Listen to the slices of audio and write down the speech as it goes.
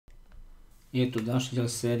Je tu ďalší diel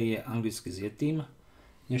série Anglicky s Yetim.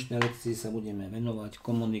 V dnešnej lekcii sa budeme venovať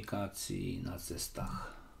komunikácii na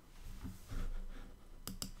cestách.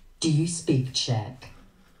 Do you speak Czech?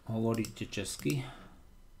 Hovoríte česky?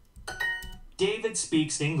 David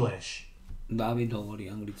speaks English. David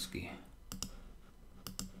hovorí anglicky.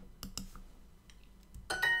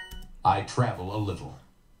 I travel a little.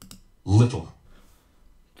 Little.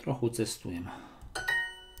 Trochu cestujem.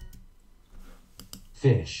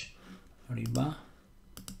 Fish. Ryba,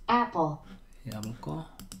 Apple. jablko,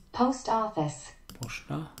 Post office.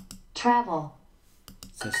 pošta, Travel.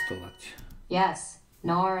 cestovať. Yes,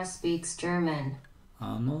 Nora speaks German.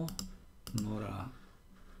 Áno, Nora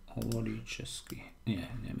hovorí česky. Nie,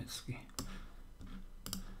 nemecky.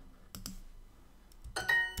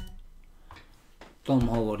 Tom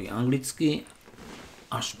hovorí anglicky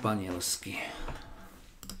a španielsky.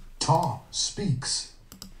 Tom speaks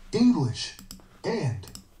English and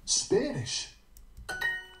Spanish.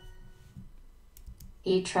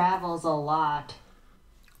 He travels a lot.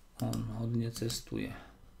 On hodne cestuje.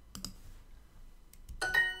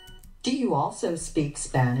 Do you also speak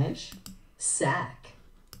Spanish? Sack.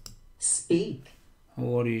 Speak.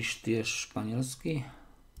 Hovoríš tiež španielsky?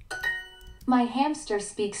 My hamster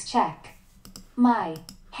speaks Czech. My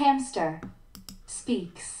hamster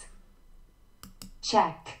speaks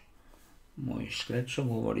Czech. Môj škrečok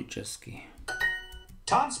hovorí česky.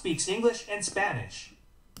 Tom speaks English and Spanish.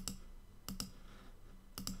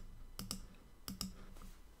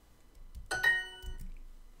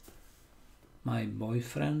 My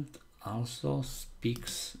boyfriend also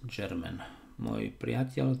speaks German. Môj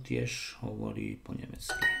priateľ tiež hovorí po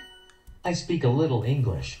nemecky. I speak a little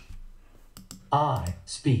English. I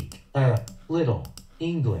speak a little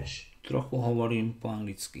English. Trochu hovorím po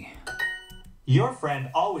anglicky. Your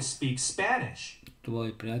friend always speaks Spanish.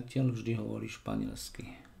 Tvoj priateľ vždy hovorí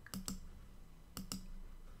španielsky.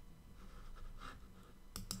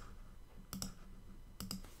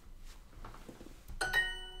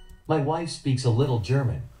 My wife speaks a little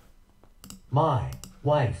German. My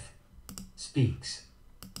wife speaks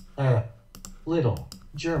a little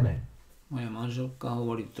German. Moja manželka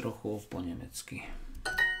hovorí trochu po nemecky.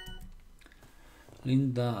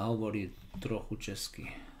 Linda hovorí trochu česky.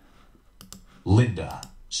 Linda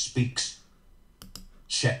speaks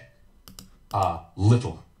Czech a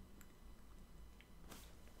little.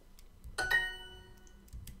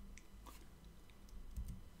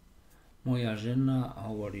 Moja žena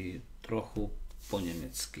hovorí trochu po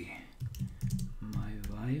nemecky. My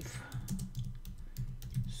wife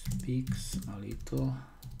speaks a little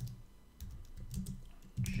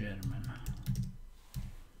German.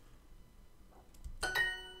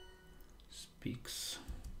 Speaks.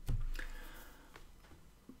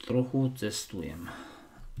 Trochu cestujem.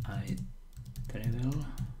 I travel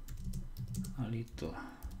a little.